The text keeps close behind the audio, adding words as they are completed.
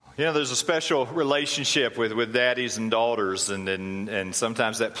You know, there's a special relationship with daddies and daughters, and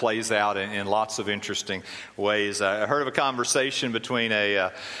sometimes that plays out in lots of interesting ways. I heard of a conversation between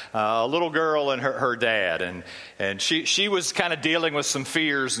a little girl and her dad, and she was kind of dealing with some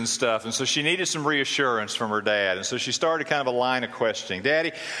fears and stuff, and so she needed some reassurance from her dad, and so she started kind of a line of questioning.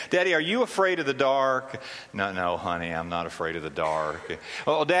 Daddy, are you afraid of the dark? No, honey, I'm not afraid of the dark.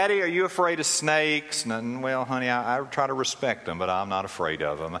 Oh, Daddy, are you afraid of snakes? No, well, honey, I try to respect them, but I'm not afraid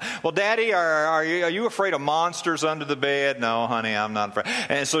of them. Well, Daddy, are you afraid of monsters under the bed? No, honey, I'm not afraid.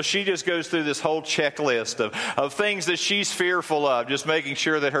 And so she just goes through this whole checklist of things that she's fearful of, just making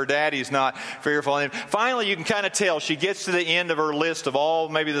sure that her daddy's not fearful. And finally, you can kind of tell she gets to the end of her list of all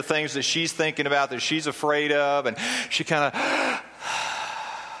maybe the things that she's thinking about, that she's afraid of, and she kind of,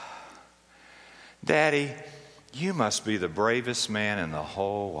 Daddy, you must be the bravest man in the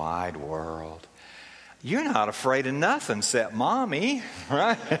whole wide world. You're not afraid of nothing except Mommy,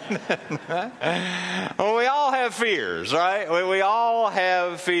 right? Well, we all have fears, right? We all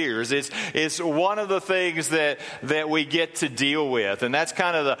have fears. It's one of the things that we get to deal with, and that's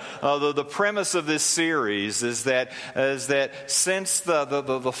kind of the premise of this series is that since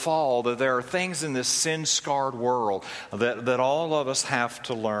the fall, that there are things in this sin-scarred world that all of us have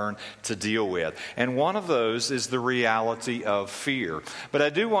to learn to deal with, and one of those is the reality of fear. But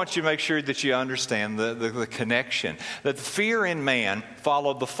I do want you to make sure that you understand the connection. That fear in man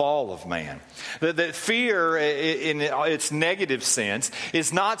followed the fall of man. That fear in its negative sense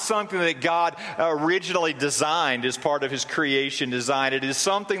is not something that God originally designed as part of His creation design. It is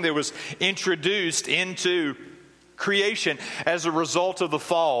something that was introduced into creation as a result of the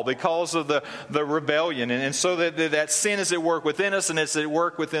fall because of the rebellion, and so that sin is at work within us and it's at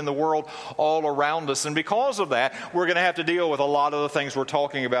work within the world all around us, and because of that we're going to have to deal with a lot of the things we're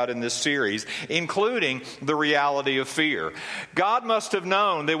talking about in this series, including the reality of fear. God must have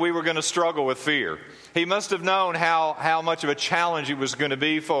known that we were going to struggle with fear. He must have known how much of a challenge it was going to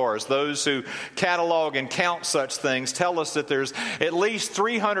be for us. Those who catalog and count such things tell us that there's at least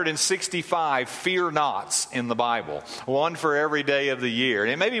 365 fear nots in the Bible, one for every day of the year.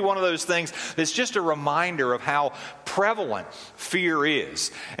 And it may be one of those things that's just a reminder of how prevalent fear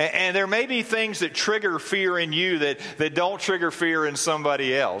is. And there may be things that trigger fear in you that don't trigger fear in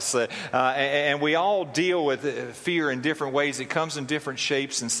somebody else. And we all deal with fear in different ways. It comes in different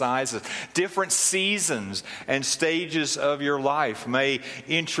shapes and sizes. Different seasons and stages of your life may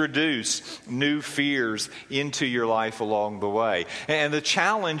introduce new fears into your life along the way. And the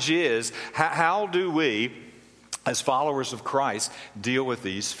challenge is, how do we, as followers of Christ, deal with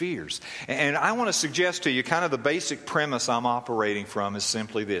these fears? And I want to suggest to you kind of the basic premise I'm operating from is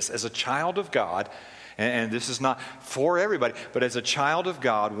simply this. As a child of God, and this is not for everybody, but as a child of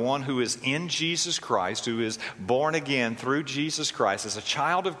God, one who is in Jesus Christ, who is born again through Jesus Christ, as a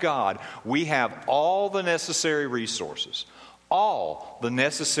child of God, we have all the necessary resources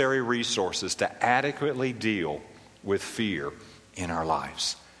to adequately deal with fear in our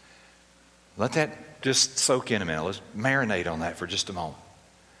lives. Let that just soak in a minute. Let's marinate on that for just a moment.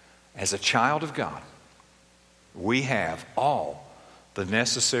 As a child of God, we have all the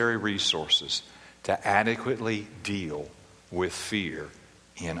necessary resources to adequately deal with fear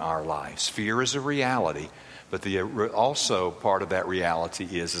in our lives. Fear is a reality, but also part of that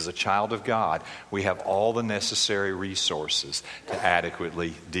reality is, as a child of God, we have all the necessary resources to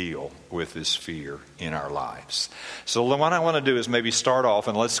adequately deal with this fear in our lives. So what I want to do is maybe start off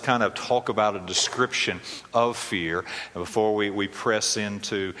and let's kind of talk about a description of fear before we press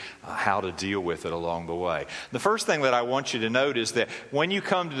into how to deal with it along the way. The first thing that I want you to note is that when you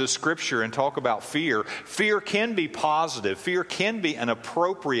come to the Scripture and talk about fear, fear can be positive. Fear can be an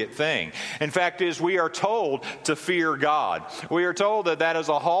appropriate thing. In fact, as we are told to fear God, we are told that is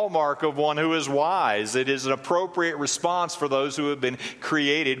a hallmark of one who is wise. It is an appropriate response for those who have been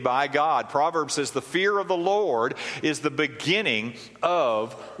created by God. Proverbs says the fear of the Lord is the beginning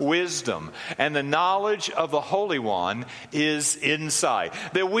of wisdom, and the knowledge of the Holy One is insight.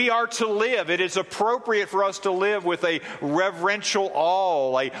 That we are to live, it is appropriate for us to live with a reverential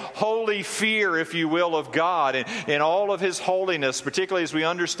awe, a holy fear, if you will, of God and all of His holiness, particularly as we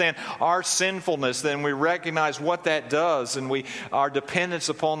understand our sinfulness. Then we recognize what that does, and our dependence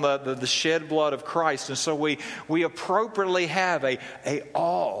upon the shed blood of Christ. And so we appropriately have a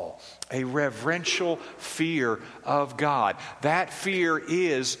awe, a reverential fear of God. That fear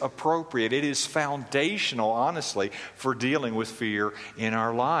is appropriate. It is foundational, honestly, for dealing with fear in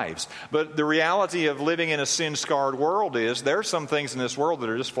our lives. But the reality of living in a sin-scarred world is there are some things in this world that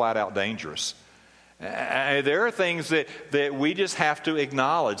are just flat out dangerous. There are things that we just have to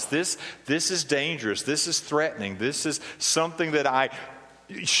acknowledge. This is dangerous. This is threatening. This is something that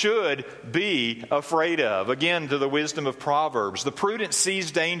should be afraid of. Again, to the wisdom of Proverbs, the prudent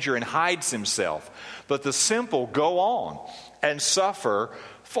sees danger and hides himself, but the simple go on and suffer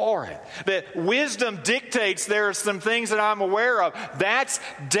for it. That wisdom dictates there are some things that I'm aware of. That's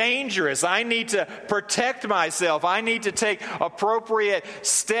dangerous. I need to protect myself. I need to take appropriate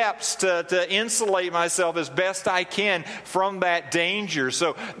steps to insulate myself as best I can from that danger.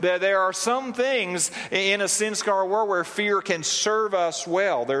 So there are some things in a sin-scarred world where fear can serve us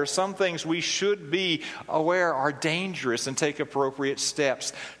well. There are some things we should be aware are dangerous and take appropriate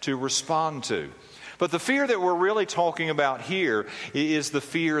steps to respond to. But the fear that we're really talking about here is the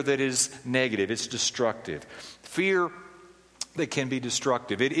fear that is negative. It's destructive. Fear that can be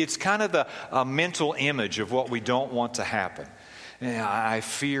destructive. It's kind of the mental image of what we don't want to happen. I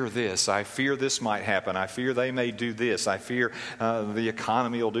fear this. I fear this might happen. I fear they may do this. I fear the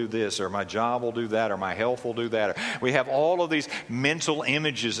economy will do this, or my job will do that, or my health will do that. We have all of these mental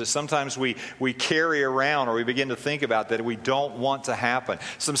images that sometimes we carry around, or we begin to think about that we don't want to happen.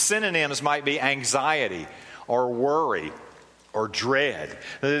 Some synonyms might be anxiety or worry or dread.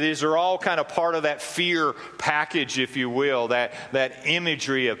 These are all kind of part of that fear package, if you will, that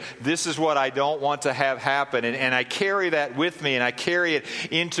imagery of this is what I don't want to have happen. And I carry that with me, and I carry it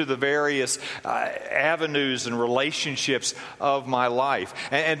into the various avenues and relationships of my life.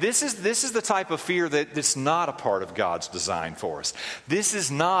 And this is the type of fear that's not a part of God's design for us. This is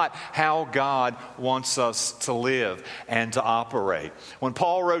not how God wants us to live and to operate. When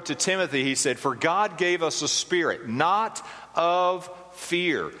Paul wrote to Timothy, he said, "For God gave us a spirit, not of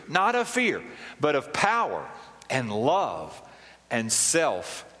fear, but of power and love and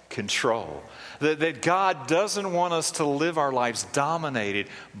self-control." That God doesn't want us to live our lives dominated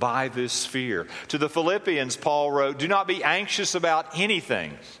by this fear. To the Philippians, Paul wrote, "Do not be anxious about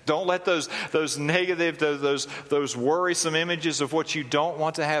anything." Don't let those negative, those worrisome images of what you don't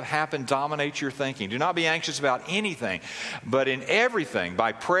want to have happen dominate your thinking. Do not be anxious about anything, but in everything,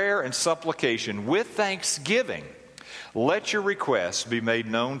 by prayer and supplication, with thanksgiving, let your requests be made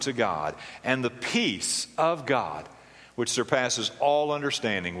known to God, and the peace of God, which surpasses all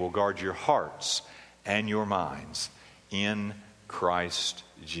understanding, will guard your hearts and your minds in Christ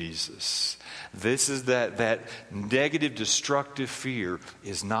Jesus. This is that negative, destructive fear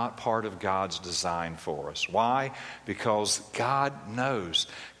is not part of God's design for us. Why? Because God knows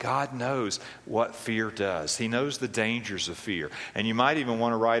what fear does. He knows the dangers of fear. And you might even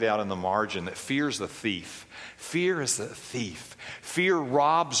want to write out in the margin that fear is the thief. Fear is a thief. Fear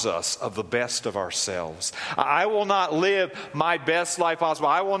robs us of the best of ourselves. I will not live my best life possible.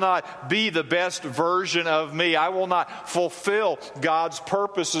 I will not be the best version of me. I will not fulfill God's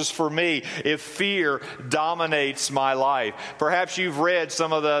purposes for me if fear dominates my life. Perhaps you've read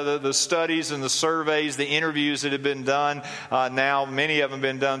some of the studies and the surveys, the interviews that have been done now. Many of them have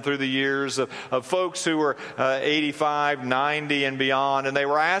been done through the years of folks who were 85, 90 and beyond. And they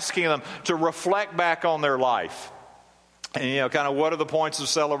were asking them to reflect back on their life. And, kind of what are the points of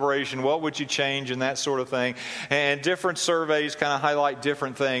celebration? What would you change and that sort of thing? And different surveys kind of highlight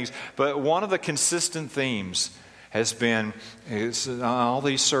different things. But one of the consistent themes has been, all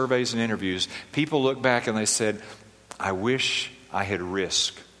these surveys and interviews, people look back and they said, I wish I had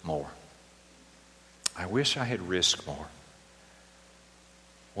risked more. I wish I had risked more.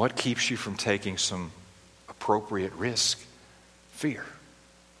 What keeps you from taking some appropriate risk? Fear.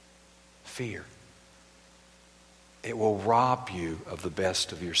 Fear. It will rob you of the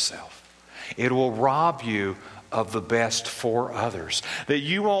best of yourself. It will rob you of the best for others. That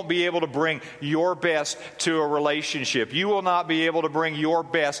you won't be able to bring your best to a relationship. You will not be able to bring your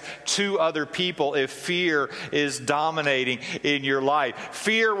best to other people if fear is dominating in your life.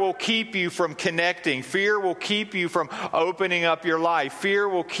 Fear will keep you from connecting. Fear will keep you from opening up your life. Fear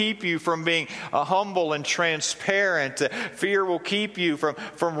will keep you from being humble and transparent. Fear will keep you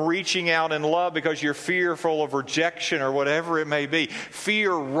from reaching out in love because you're fearful of rejection or whatever it may be.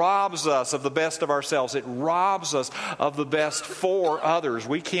 Fear robs us of the best of ourselves. It robs us of the best for others.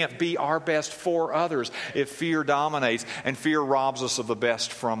 We can't be our best for others if fear dominates, and fear robs us of the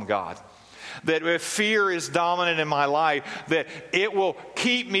best from God. That if fear is dominant in my life, that it will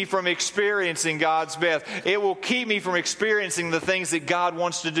keep me from experiencing God's best. It will keep me from experiencing the things that God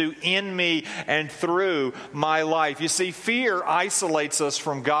wants to do in me and through my life. You see, fear isolates us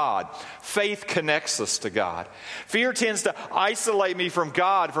from God. Faith connects us to God. Fear tends to isolate me from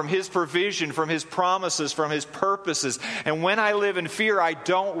God, from His provision, from His promises, from His purposes. And when I live in fear, I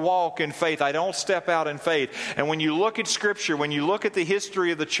don't walk in faith. I don't step out in faith. And when you look at Scripture, when you look at the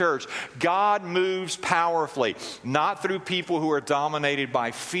history of the church, God moves powerfully, not through people who are dominated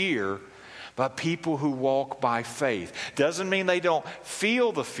by fear, but people who walk by faith. Doesn't mean they don't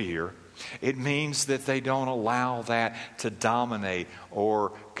feel the fear. It means that they don't allow that to dominate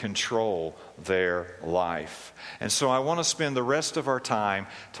or control their life. And so I want to spend the rest of our time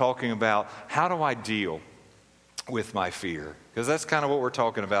talking about how do I deal with my fear, because that's kind of what we're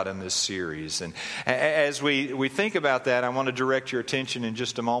talking about in this series. And as we think about that, I want to direct your attention in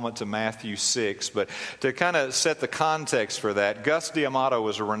just a moment to Matthew 6. But to kind of set the context for that, Gus D'Amato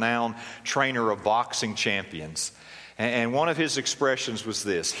was a renowned trainer of boxing champions. And one of his expressions was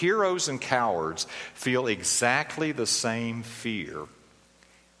this: heroes and cowards feel exactly the same fear.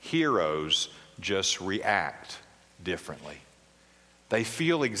 Heroes just react differently. They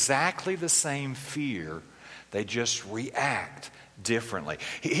feel exactly the same fear. They just react differently.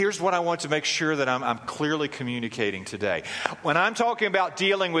 Here's what I want to make sure that I'm clearly communicating today. When I'm talking about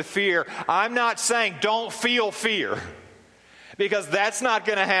dealing with fear, I'm not saying don't feel fear, because that's not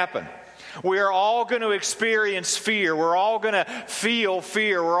going to happen. We're all going to experience fear. We're all going to feel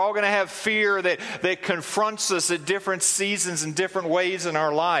fear. We're all going to have fear that confronts us at different seasons and different ways in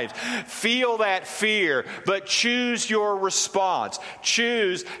our lives. Feel that fear, but choose your response.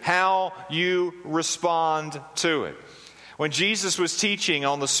 Choose how you respond to it. When Jesus was teaching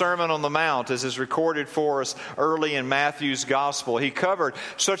on the Sermon on the Mount, as is recorded for us early in Matthew's Gospel, he covered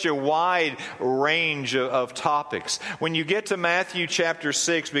such a wide range of topics. When you get to Matthew chapter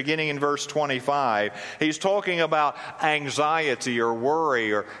 6, beginning in verse 25, he's talking about anxiety or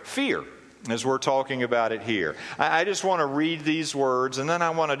worry or fear, as we're talking about it here. I just want to read these words, and then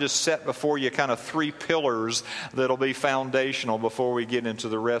I want to just set before you kind of three pillars that'll be foundational before we get into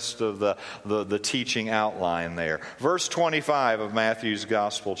the rest of the teaching outline there. Verse 25 of Matthew's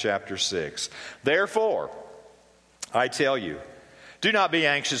Gospel, chapter 6. Therefore, I tell you, do not be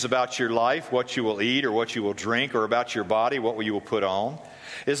anxious about your life, what you will eat or what you will drink, or about your body, what you will put on.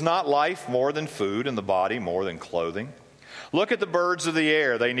 Is not life more than food, and the body more than clothing? Look at the birds of the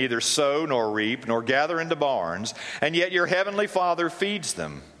air. They neither sow nor reap nor gather into barns, and yet your heavenly Father feeds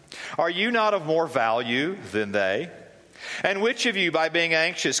them. Are you not of more value than they? And which of you, by being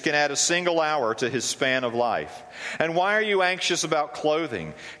anxious, can add a single hour to his span of life? And why are you anxious about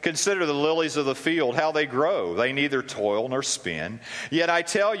clothing? Consider the lilies of the field, how they grow. They neither toil nor spin. Yet I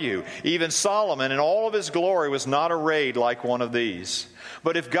tell you, even Solomon in all of his glory was not arrayed like one of these.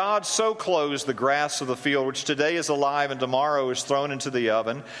 But if God so clothes the grass of the field, which today is alive and tomorrow is thrown into the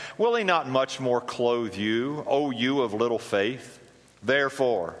oven, will he not much more clothe you, O you of little faith?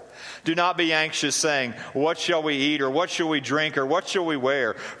 Therefore, do not be anxious, saying, what shall we eat, or what shall we drink, or what shall we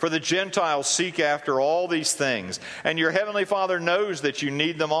wear? For the Gentiles seek after all these things, and your heavenly Father knows that you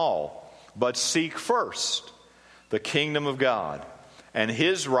need them all. But seek first the kingdom of God and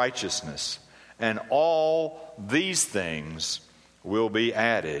his righteousness, and all these things will be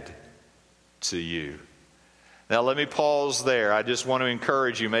added to you. Now let me pause there. I just want to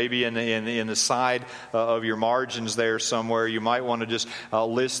encourage you, maybe in the side of your margins there somewhere, you might want to just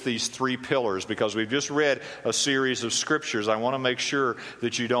list these three pillars, because we've just read a series of scriptures. I want to make sure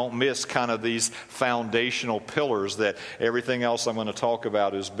that you don't miss kind of these foundational pillars that everything else I'm going to talk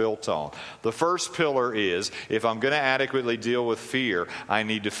about is built on. The first pillar is, if I'm going to adequately deal with fear, I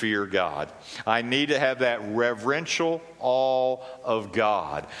need to fear God. I need to have that reverential awe of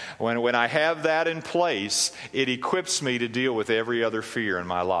God. When I have that in place, it equips me to deal with every other fear in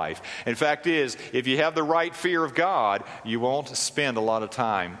my life. In fact is, if you have the right fear of God, you won't spend a lot of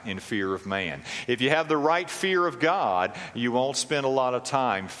time in fear of man. If you have the right fear of God, you won't spend a lot of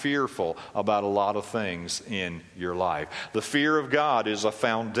time fearful about a lot of things in your life. The fear of God is a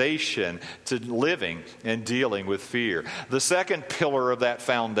foundation to living and dealing with fear. The second pillar of that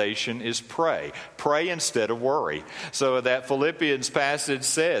foundation is pray. Pray instead of worry. So that Philippians passage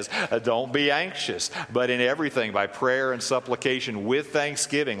says, don't be anxious, but in everything by prayer and supplication with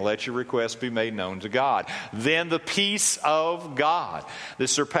thanksgiving, let your requests be made known to God. Then the peace of God that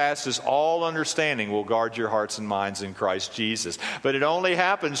surpasses all understanding will guard your hearts and minds in Christ Jesus. But it only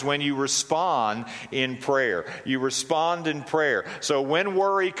happens when you respond in prayer. You respond in prayer. So when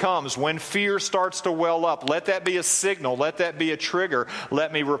worry comes, when fear starts to well up, let that be a signal. Let that be a trigger.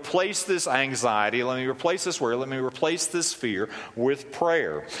 Let me replace this anxiety. Let me replace this worry. Let me replace this fear with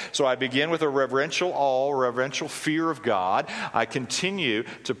prayer. So I begin with a reverential awe, reverential fear of God. I continue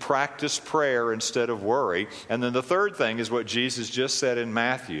to practice prayer instead of worry. And then the third thing is what Jesus just said in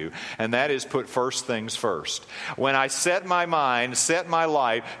Matthew, and that is put first things first. When I set my mind, set my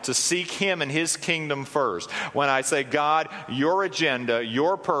life to seek Him and His kingdom first, when I say, God, your agenda,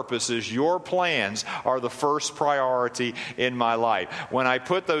 your purposes, your plans are the first priority in my life. When I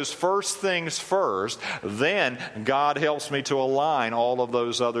put those first things first, then God God helps me to align all of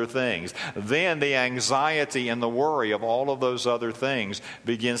those other things. Then the anxiety and the worry of all of those other things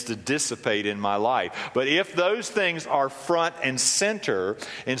begins to dissipate in my life. But if those things are front and center,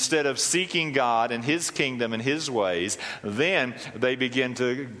 instead of seeking God and His kingdom and His ways, then they begin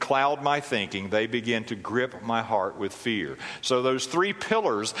to cloud my thinking. They begin to grip my heart with fear. So those three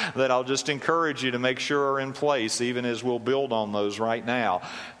pillars that I'll just encourage you to make sure are in place, even as we'll build on those right now.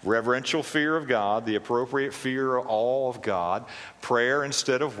 Reverential fear of God, the appropriate fear of all of God, prayer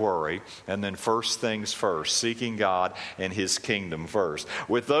instead of worry, and then first things first, seeking God and His kingdom first.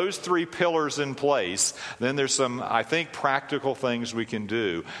 With those three pillars in place, then there's some, I think, practical things we can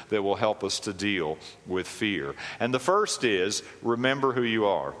do that will help us to deal with fear. And the first is, remember who you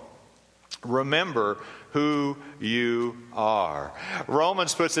are. Remember who you are.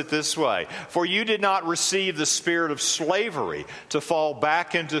 Romans puts it this way: for you did not receive the spirit of slavery to fall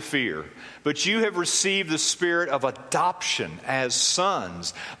back into fear, but you have received the spirit of adoption as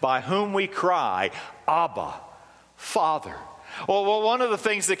sons, by whom we cry, Abba, Father. Well, one of the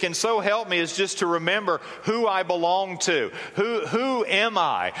things that can so help me is just to remember who I belong to. Who am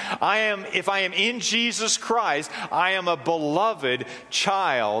I? If I am in Jesus Christ, I am a beloved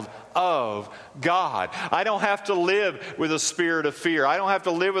child of God. I don't have to live with a spirit of fear. I don't have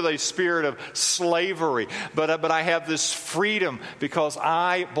to live with a spirit of slavery. But I have this freedom because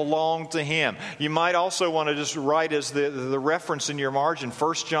I belong to Him. You might also want to just write as the reference in your margin,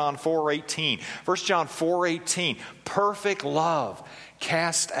 1 John 4:18. 1 John 4:18. Perfect love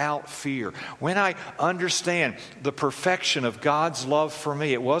cast out fear. When I understand the perfection of God's love for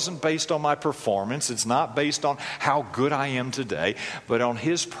me, it wasn't based on my performance. It's not based on how good I am today, but on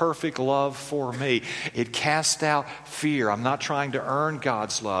His perfect love for me. It cast out fear. I'm not trying to earn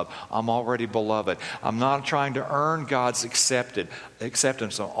God's love. I'm already beloved. I'm not trying to earn God's acceptance.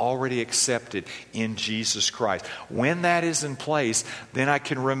 I'm already accepted in Jesus Christ. When that is in place, then I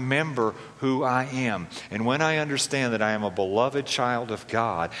can remember who I am. And when I understand that I am a beloved child of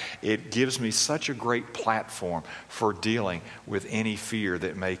God, it gives me such a great platform for dealing with any fear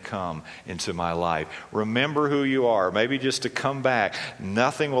that may come into my life. Remember who you are. Maybe just to come back.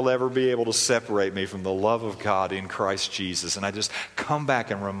 Nothing will ever be able to separate me from the love of God in Christ Jesus. And I just come back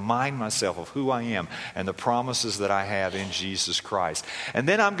and remind myself of who I am and the promises that I have in Jesus Christ. And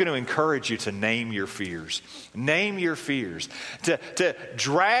then I'm going to encourage you to name your fears. Name your fears. To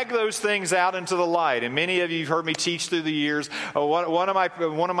drag those things out into the light. And many of you have heard me teach through the years. One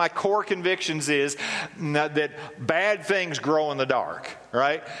of my core convictions is that bad things grow in the dark.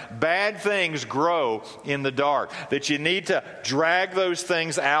 Right? Bad things grow in the dark. That you need to drag those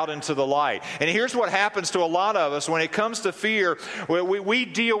things out into the light. And here's what happens to a lot of us when it comes to fear. We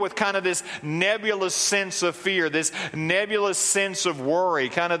deal with kind of this nebulous sense of fear, this nebulous sense of worry,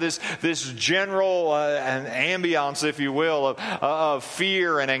 kind of this general ambiance, if you will, of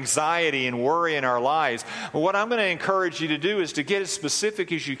fear and anxiety and worry in our lives. What I'm going to encourage you to do is to get as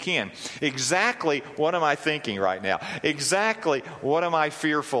specific as you can. Exactly what am I thinking right now? Exactly what am I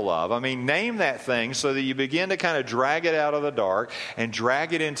fearful of? I mean, name that thing so that you begin to kind of drag it out of the dark and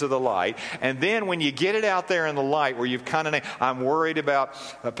drag it into the light. And then when you get it out there in the light where you've kind of named, I'm worried about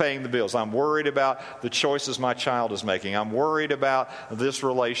paying the bills. I'm worried about the choices my child is making. I'm worried about this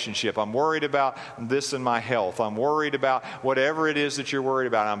relationship. I'm worried about this in my health. I'm worried about whatever it is that you're worried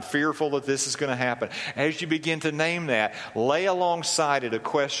about. I'm fearful that this is going to happen. As you begin to name that, lay alongside it a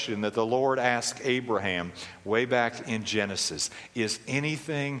question that the Lord asked Abraham way back in Genesis. Is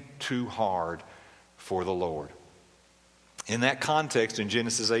anything too hard for the Lord? In that context, in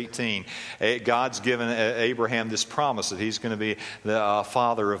Genesis 18, God's given Abraham this promise that he's going to be the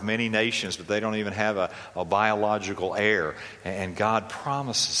father of many nations, but they don't even have a biological heir. And God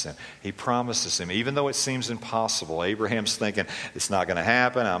promises him. He promises him. Even though it seems impossible, Abraham's thinking, it's not going to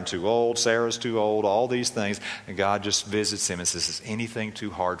happen. I'm too old. Sarah's too old. All these things. And God just visits him and says, is anything too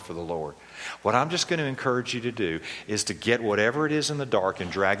hard for the Lord? What I'm just going to encourage you to do is to get whatever it is in the dark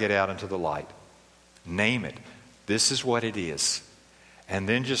and drag it out into the light. Name it. This is what it is. And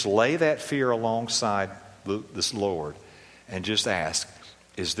then just lay that fear alongside this Lord and just ask,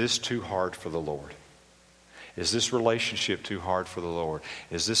 is this too hard for the Lord? Is this relationship too hard for the Lord?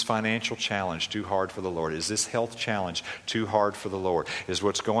 Is this financial challenge too hard for the Lord? Is this health challenge too hard for the Lord? Is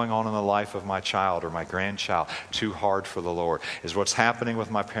what's going on in the life of my child or my grandchild too hard for the Lord? Is what's happening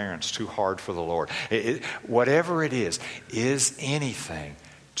with my parents too hard for the Lord? Whatever it is anything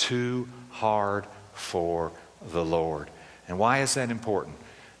too hard for the Lord? And why is that important?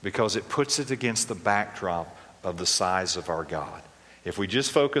 Because it puts it against the backdrop of the size of our God. If we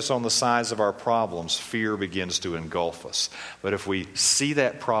just focus on the size of our problems, fear begins to engulf us. But if we see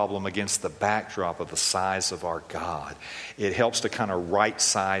that problem against the backdrop of the size of our God, it helps to kind of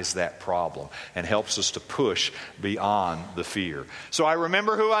right-size that problem and helps us to push beyond the fear. So I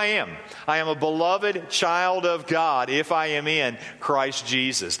remember who I am. I am a beloved child of God if I am in Christ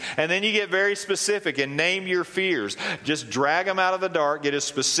Jesus. And then you get very specific and name your fears. Just drag them out of the dark, get as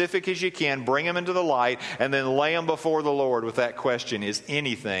specific as you can, bring them into the light, and then lay them before the Lord with that question. Is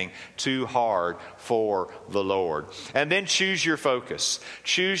anything too hard for the Lord? And then choose your focus.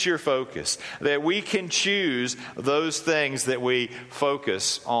 Choose your focus. That we can choose those things that we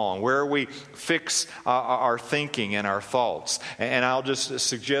focus on, where we fix our thinking and our thoughts. And I'll just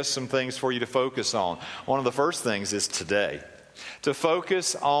suggest some things for you to focus on. One of the first things is today. To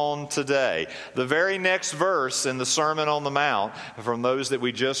focus on today. The very next verse in the Sermon on the Mount from those that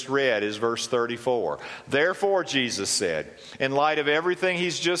we just read is verse 34. Therefore, Jesus said, in light of everything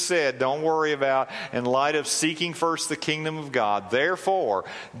he's just said, don't worry about, in light of seeking first the kingdom of God, therefore,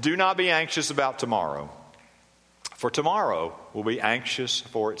 do not be anxious about tomorrow. For tomorrow will be anxious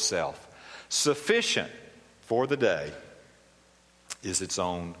for itself. Sufficient for the day is its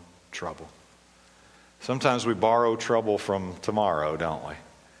own trouble. Sometimes we borrow trouble from tomorrow, don't we?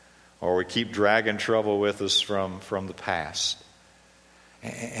 Or we keep dragging trouble with us from the past.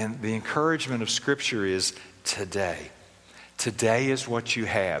 And the encouragement of Scripture is today. Today is what you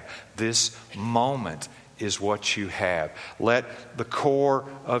have. This moment is what you have. Let the core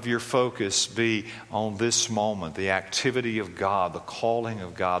of your focus be on this moment, the activity of God, the calling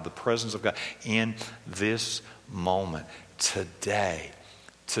of God, the presence of God in this moment, today.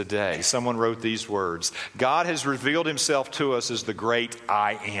 Today. Someone wrote these words. God has revealed himself to us as the great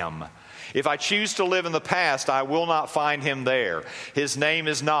I am. If I choose to live in the past, I will not find him there. His name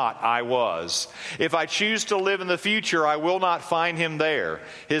is not I was. If I choose to live in the future, I will not find him there.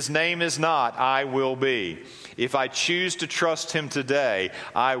 His name is not I will be. If I choose to trust him today,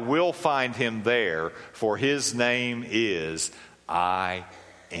 I will find him there, for his name is I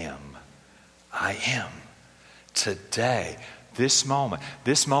am. I am. Today. This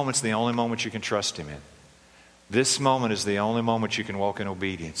moment's the only moment you can trust him in. This moment is the only moment you can walk in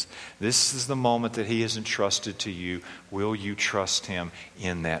obedience. This is the moment that he has entrusted to you. Will you trust him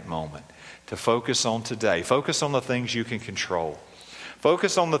in that moment? To focus on today. Focus on the things you can control.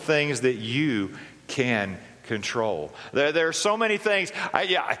 Focus on the things that you can control. There are so many things.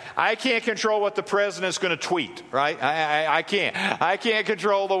 I can't control what the president's going to tweet, right? I can't. I can't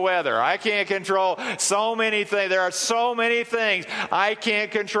control the weather. I can't control so many things. There are so many things I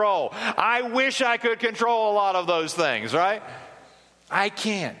can't control. I wish I could control a lot of those things, right? I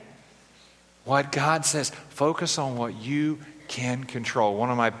can't. What God says, focus on what you can control. One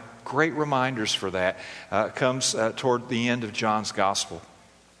of my great reminders for that comes toward the end of John's Gospel.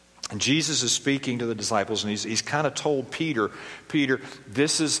 And Jesus is speaking to the disciples, and he's kind of told Peter,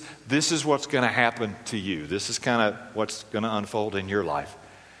 this is what's going to happen to you. This is kind of what's going to unfold in your life.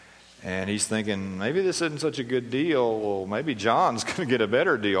 And he's thinking, maybe this isn't such a good deal. Well, maybe John's going to get a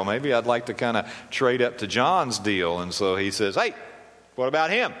better deal. Maybe I'd like to kind of trade up to John's deal. And so he says, hey, what about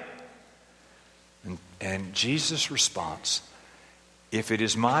him? And Jesus responds, if it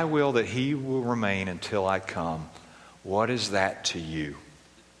is my will that he will remain until I come, what is that to you?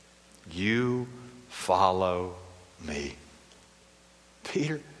 You follow me.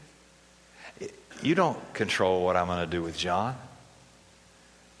 Peter, you don't control what I'm going to do with John.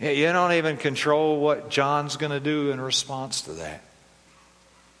 You don't even control what John's going to do in response to that.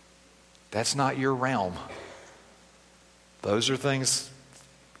 That's not your realm. Those are things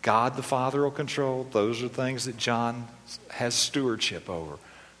God the Father will control. Those are things that John has stewardship over.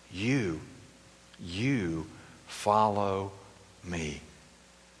 You follow me.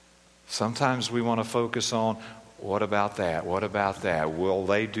 Sometimes we want to focus on, what about that? What about that? Will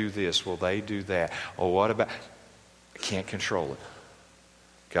they do this? Will they do that? Or what about... I can't control it.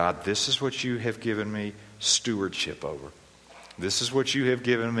 God, this is what you have given me stewardship over. This is what you have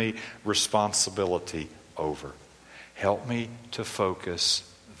given me responsibility over. Help me to focus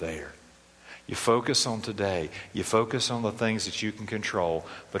there. You focus on today. You focus on the things that you can control,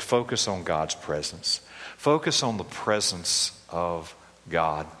 but focus on God's presence. Focus on the presence of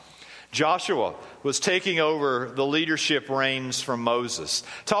God. Joshua, was taking over the leadership reins from Moses.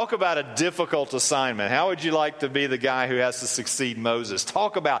 Talk about a difficult assignment. How would you like to be the guy who has to succeed Moses?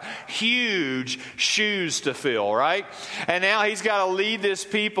 Talk about huge shoes to fill, right? And now he's got to lead this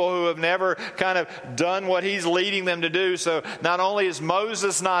people who have never kind of done what he's leading them to do. So not only is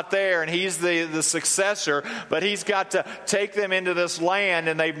Moses not there and he's the successor, but he's got to take them into this land,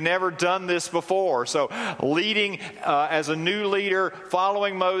 and they've never done this before. So leading as a new leader,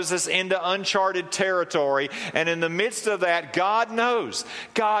 following Moses into uncharted territory. And in the midst of that, God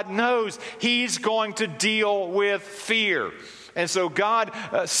knows he's going to deal with fear. And so God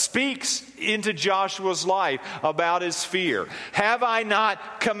speaks into Joshua's life about his fear. Have I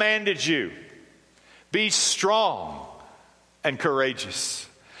not commanded you? Be strong and courageous.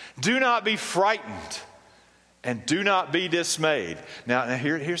 Do not be frightened and do not be dismayed. Now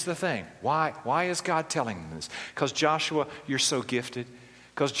here's the thing. Why is God telling them this? Because Joshua, you're so gifted.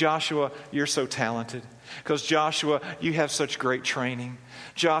 Because Joshua, you're so talented. Because Joshua, you have such great training.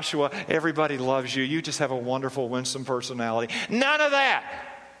 Joshua, everybody loves you. You just have a wonderful, winsome personality. None of that.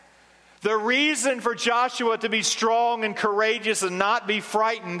 The reason for Joshua to be strong and courageous and not be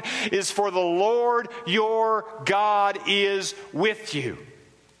frightened is for the Lord your God is with you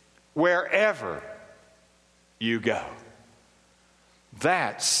wherever you go.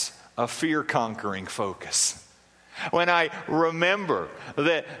 That's a fear-conquering focus. When I remember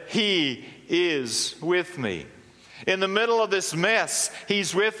that He is with me. In the middle of this mess,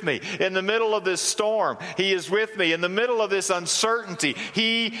 He's with me. In the middle of this storm, He is with me. In the middle of this uncertainty,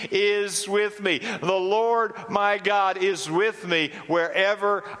 He is with me. The Lord my God is with me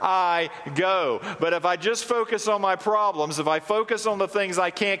wherever I go. But if I just focus on my problems, if I focus on the things I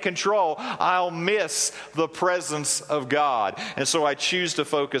can't control, I'll miss the presence of God. And so I choose to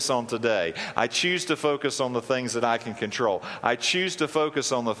focus on today. I choose to focus on the things that I can control. I choose to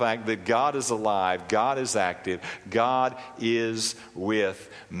focus on the fact that God is alive, God is active, God is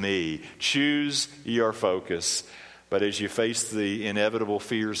with me. Choose your focus. But as you face the inevitable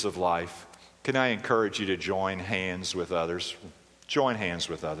fears of life, can I encourage you to join hands with others? Join hands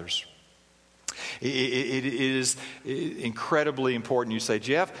with others. It is incredibly important. You say,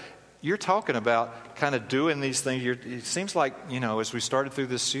 Jeff, you're talking about kind of doing these things. It seems like, as we started through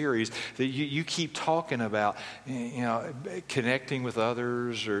this series, that you keep talking about, connecting with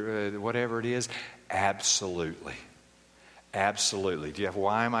others or whatever it is. Absolutely. Absolutely.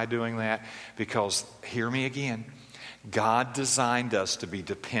 Why am I doing that? Because, hear me again, God designed us to be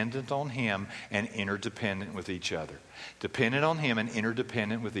dependent on Him and interdependent with each other. Dependent on Him and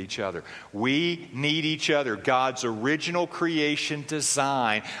interdependent with each other. We need each other. God's original creation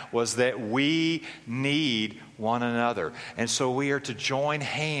design was that we need one another. And so we are to join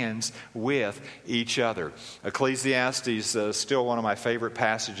hands with each other. Ecclesiastes is still one of my favorite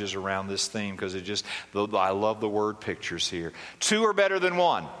passages around this theme because I love the word pictures here. Two are better than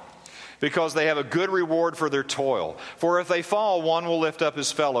one, because they have a good reward for their toil. For if they fall, one will lift up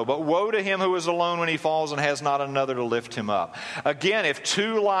his fellow. But woe to him who is alone when he falls and has not another to lift him up. Again, if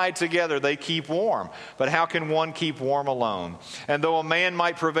two lie together, they keep warm. But how can one keep warm alone? And though a man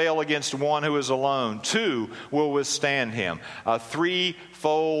might prevail against one who is alone, two will withstand him. A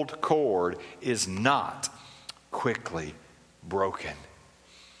threefold cord is not quickly broken.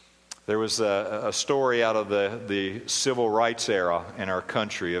 There was a story out of the civil rights era in our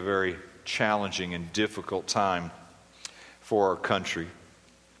country, a very challenging and difficult time for our country.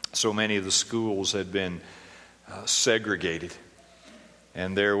 So many of the schools had been segregated,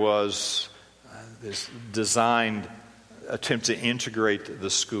 and there was this designed attempt to integrate the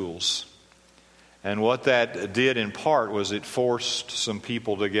schools. And what that did in part was it forced some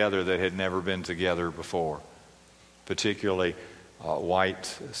people together that had never been together before, particularly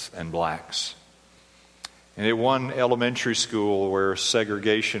whites and blacks. And at one elementary school where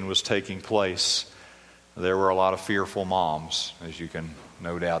segregation was taking place, there were a lot of fearful moms, as you can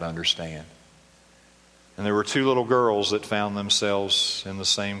no doubt understand. And there were two little girls that found themselves in the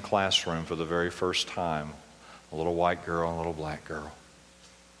same classroom for the very first time, a little white girl and a little black girl.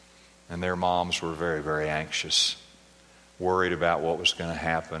 And their moms were very, very anxious, worried about what was going to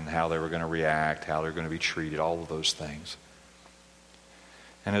happen, how they were going to react, how they were going to be treated, all of those things.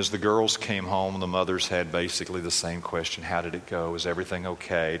 And as the girls came home, the mothers had basically the same question. How did it go? Was everything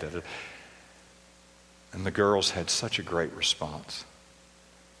okay? And the girls had such a great response.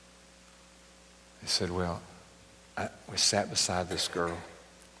 They said, we sat beside this girl,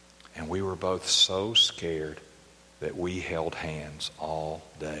 and we were both so scared that we held hands all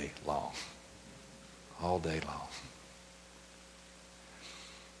day long. All day long.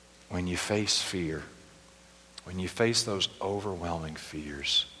 When you face fear, when you face those overwhelming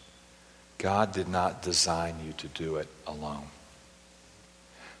fears, God did not design you to do it alone.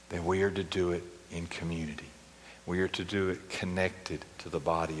 That we are to do it in community. We are to do it connected to the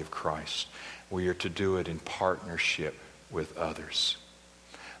body of Christ. We are to do it in partnership with others.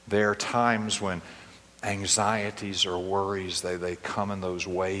 There are times when anxieties or worries, they come in those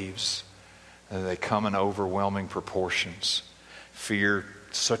waves. They come in overwhelming proportions. Fear,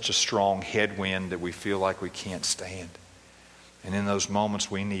 such a strong headwind that we feel like we can't stand. And in those moments,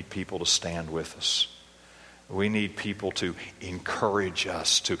 we need people to stand with us. We need people to encourage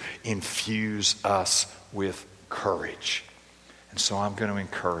us, to infuse us with courage. And so I'm going to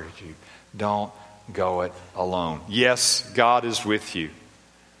encourage you. Don't go it alone. Yes, God is with you.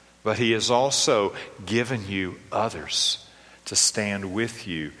 But He has also given you others to stand with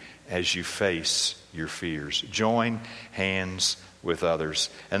you as you face your fears. Join hands with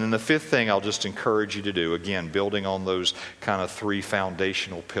others. And then the fifth thing I'll just encourage you to do, again, building on those kind of three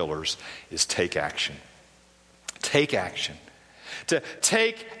foundational pillars, is take action. Take action. To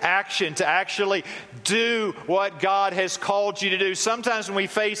take action, to actually do what God has called you to do. Sometimes when we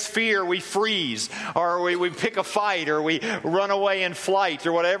face fear, we freeze, or we pick a fight, or we run away in flight,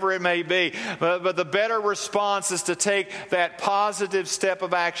 or whatever it may be. But the better response is to take that positive step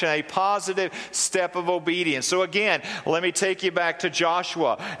of action, a positive step of obedience. So again, let me take you back to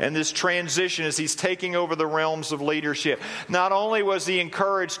Joshua and this transition as he's taking over the realms of leadership. Not only was he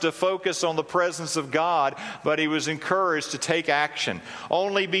encouraged to focus on the presence of God, but he was encouraged to take action.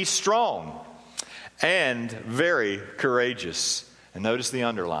 Only be strong and very courageous. And notice the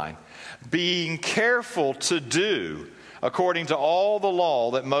underline. Being careful to do according to all the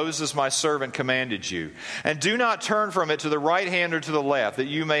law that Moses my servant commanded you. And do not turn from it to the right hand or to the left, that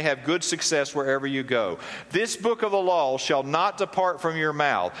you may have good success wherever you go. This book of the law shall not depart from your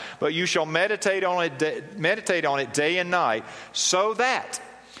mouth, but you shall meditate on it day and night, so that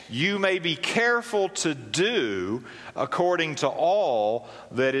you may be careful to do according to all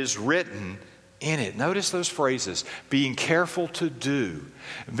that is written in it. Notice those phrases. Being careful to do.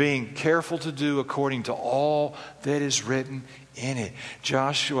 Being careful to do according to all that is written in it.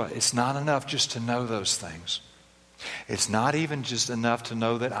 Joshua, it's not enough just to know those things. It's not even just enough to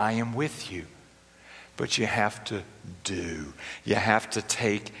know that I am with you. But you have to do. You have to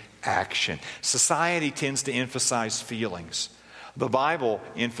take action. Society tends to emphasize feelings. The Bible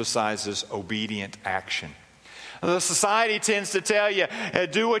emphasizes obedient action. The society tends to tell you,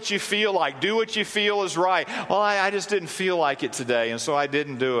 do what you feel like. Do what you feel is right. Well, I just didn't feel like it today, and so I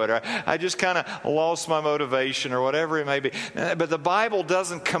didn't do it. Or I just kind of lost my motivation, or whatever it may be. But the Bible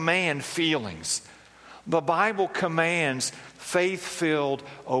doesn't command feelings. The Bible commands faith-filled,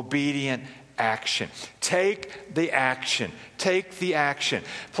 obedient action. Take the action. Take the action.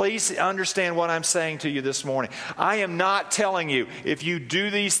 Please understand what I'm saying to you this morning. I am not telling you if you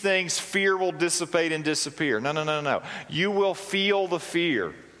do these things, fear will dissipate and disappear. No. You will feel the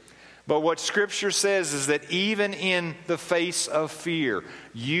fear. But what Scripture says is that even in the face of fear,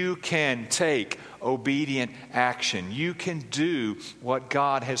 you can take obedient action. You can do what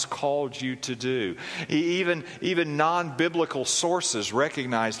God has called you to do. Even non-biblical sources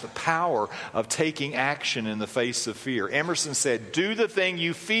recognize the power of taking action in the face of fear. Emerson said, "Do the thing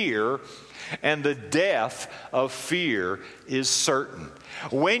you fear, and the death of fear is certain."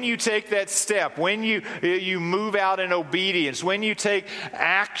 When you take that step, when you move out in obedience, when you take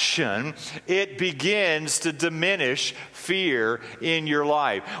action, it begins to diminish fear in your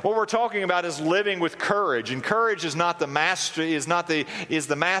life. What we're talking about is living with courage, and courage is not the mastery of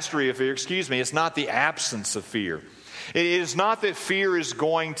fear. It's not the absence of fear. It is not that fear is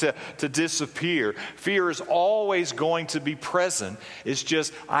going to disappear. Fear is always going to be present. It's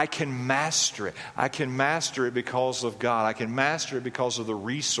just I can master it. I can master it because of God. I can master it because of the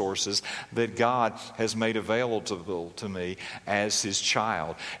resources that God has made available to me as His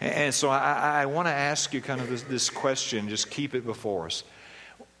child. And so I want to ask you kind of this question. Just keep it before us.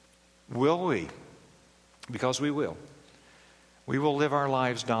 Will we? Because we will. We will live our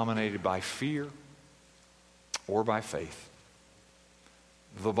lives dominated by fear or by faith.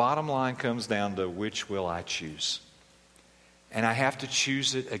 The bottom line comes down to which will I choose? And I have to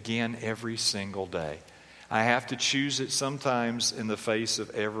choose it again every single day. I have to choose it sometimes in the face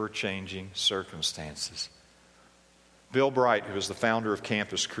of ever-changing circumstances. Bill Bright, who is the founder of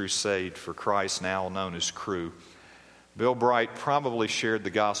Campus Crusade for Christ, now known as Cru, Bill Bright probably shared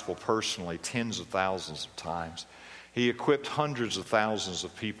the gospel personally tens of thousands of times. He equipped hundreds of thousands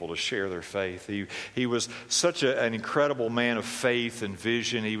of people to share their faith. He was such an incredible man of faith and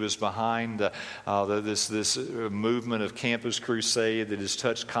vision. He was behind this movement of Campus Crusade that has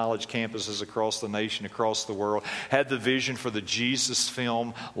touched college campuses across the nation, across the world. Had the vision for the Jesus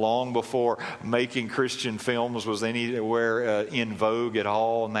film long before making Christian films was anywhere in vogue at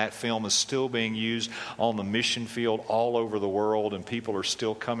all. And that film is still being used on the mission field all over the world. And people are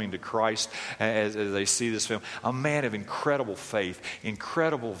still coming to Christ as they see this film. A man of incredible faith,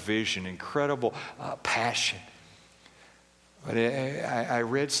 incredible vision, incredible passion. But I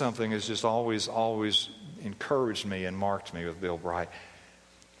read something that's just always encouraged me and marked me with Bill Bright.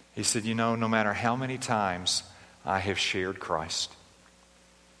 He said, no matter how many times I have shared Christ,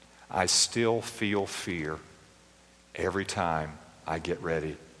 I still feel fear every time I get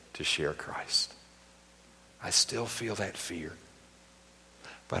ready to share Christ. I still feel that fear.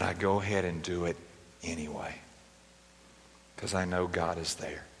 But I go ahead and do it anyway. Because I know God is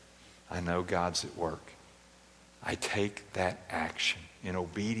there. I know God's at work. I take that action in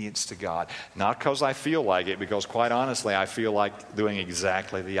obedience to God. Not because I feel like it, because quite honestly, I feel like doing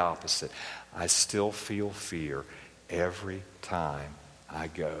exactly the opposite. I still feel fear every time I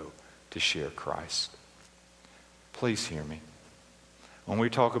go to share Christ. Please hear me. When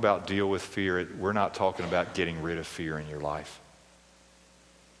we talk about deal with fear, we're not talking about getting rid of fear in your life.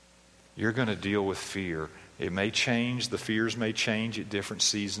 You're going to deal with fear. It may change. The fears may change at different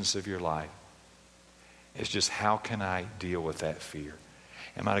seasons of your life. It's just, how can I deal with that fear?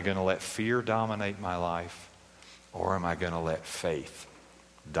 Am I going to let fear dominate my life, or am I going to let faith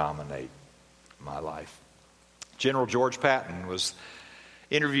dominate my life? General George Patton was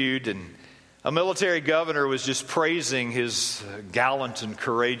interviewed, and a military governor was just praising his gallant and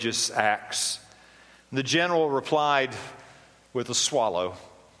courageous acts. The general replied with a swallow,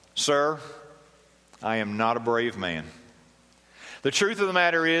 "Sir, I am not a brave man. The truth of the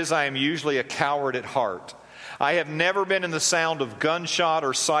matter is, I am usually a coward at heart. I have never been in the sound of gunshot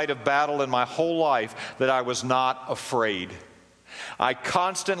or sight of battle in my whole life that I was not afraid. I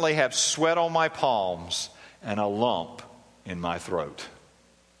constantly have sweat on my palms and a lump in my throat."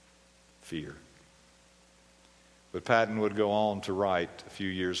 Fear. But Patton would go on to write a few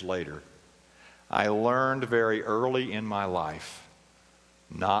years later, "I learned very early in my life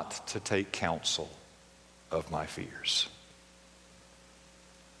not to take counsel of my fears."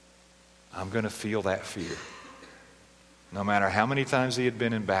 I'm going to feel that fear. No matter how many times he had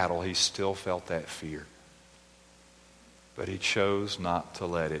been in battle, he still felt that fear. But he chose not to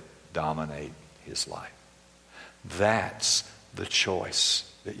let it dominate his life. That's the choice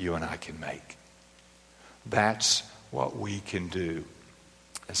that you and I can make. That's what we can do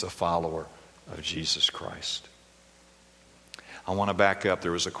as a follower of Jesus Christ. I want to back up.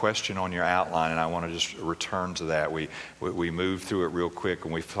 There was a question on your outline, and I want to just return to that. We moved through it real quick,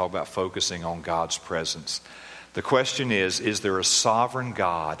 and we talked about focusing on God's presence. The question is there a sovereign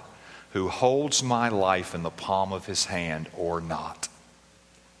God who holds my life in the palm of his hand or not?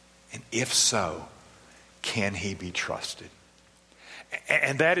 And if so, can he be trusted?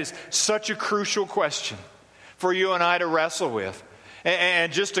 And that is such a crucial question for you and I to wrestle with.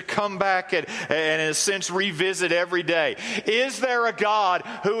 And just to come back and in a sense revisit every day. Is there a God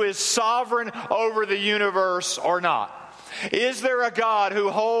who is sovereign over the universe or not? Is there a God who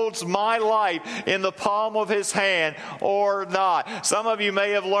holds my life in the palm of his hand or not? Some of you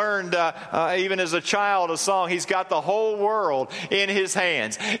may have learned, even as a child, a song, "He's got the whole world in his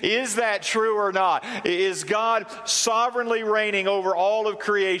hands." Is that true or not? Is God sovereignly reigning over all of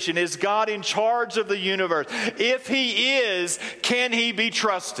creation? Is God in charge of the universe? If he is, can he be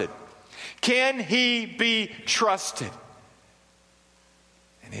trusted? Can he be trusted?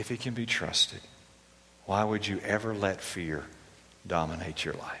 And if he can be trusted, why would you ever let fear dominate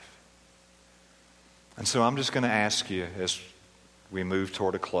your life? And so I'm just going to ask you, as we move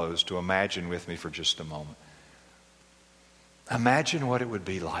toward a close, to imagine with me for just a moment. Imagine what it would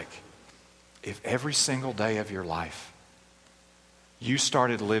be like if every single day of your life you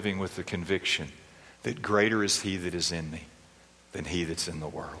started living with the conviction that greater is he that is in me than he that's in the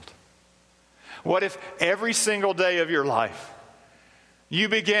world. What if every single day of your life you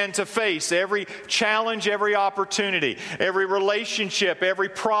began to face every challenge, every opportunity, every relationship, every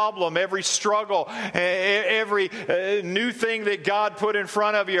problem, every struggle, every new thing that God put in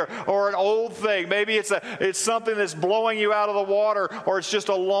front of you, or an old thing. Maybe it's something that's blowing you out of the water, or it's just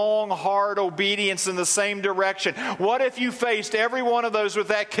a long, hard obedience in the same direction. What if you faced every one of those with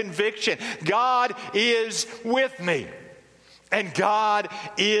that conviction? God is with me, and God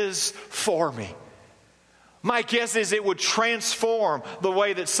is for me. My guess is it would transform the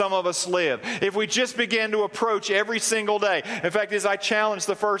way that some of us live. If we just began to approach every single day. In fact, as I challenged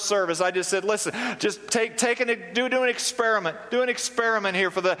the first service, I just said, listen, just do an experiment. Do an experiment here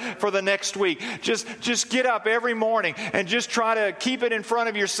for the next week. Just get up every morning and just try to keep it in front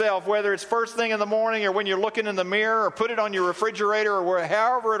of yourself, whether it's first thing in the morning or when you're looking in the mirror, or put it on your refrigerator, or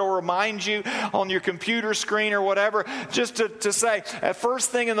however it'll remind you on your computer screen or whatever. Just to say, at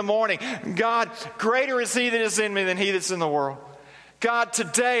first thing in the morning, God, greater is He that is in me than he that's in the world. God,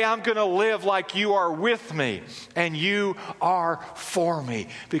 today I'm going to live like you are with me and you are for me,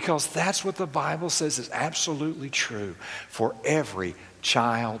 because that's what the Bible says is absolutely true for every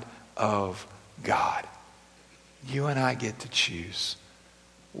child of God. You and I get to choose.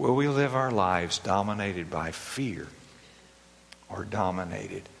 Will we live our lives dominated by fear or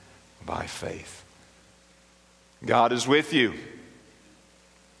dominated by faith? God is with you.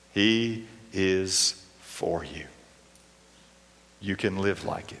 He is for you. You can live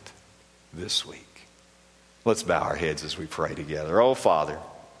like it this week. Let's bow our heads as we pray together. Oh, Father,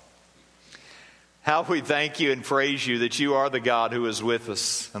 how we thank you and praise you that you are the God who is with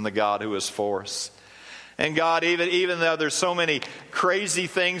us and the God who is for us. And God, even though there's so many crazy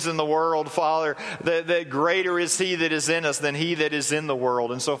things in the world, Father, that greater is He that is in us than he that is in the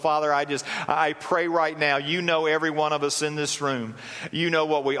world. And so, Father, I pray right now, you know every one of us in this room. You know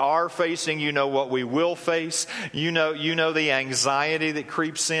what we are facing. You know what we will face. You know the anxiety that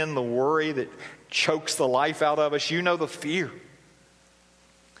creeps in, the worry that chokes the life out of us. You know the fear.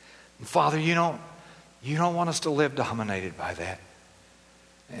 And Father, you don't want us to live dominated by that.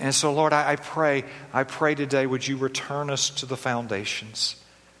 And so, Lord, I pray today, would you return us to the foundations?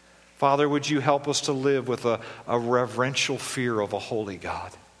 Father, would you help us to live with a reverential fear of a holy God?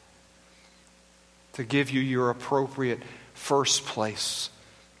 To give you your appropriate first place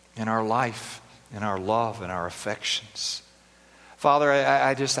in our life, in our love, in our affections. Father,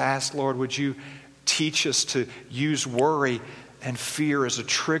 I just ask, Lord, would you teach us to use worry and fear as a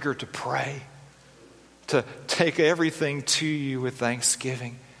trigger to pray? To take everything to you with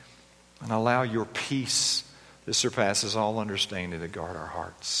thanksgiving and allow your peace that surpasses all understanding to guard our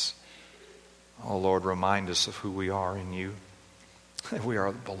hearts. Oh, Lord, remind us of who we are in you. We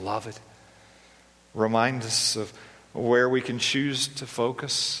are beloved. Remind us of where we can choose to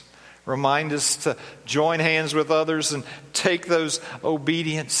focus. Remind us to join hands with others and take those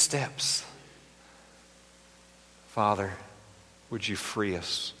obedient steps. Father, would you free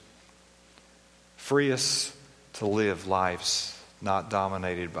us? Free us to live lives not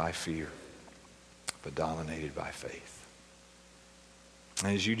dominated by fear, but dominated by faith.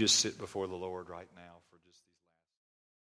 And as you just sit before the Lord right now,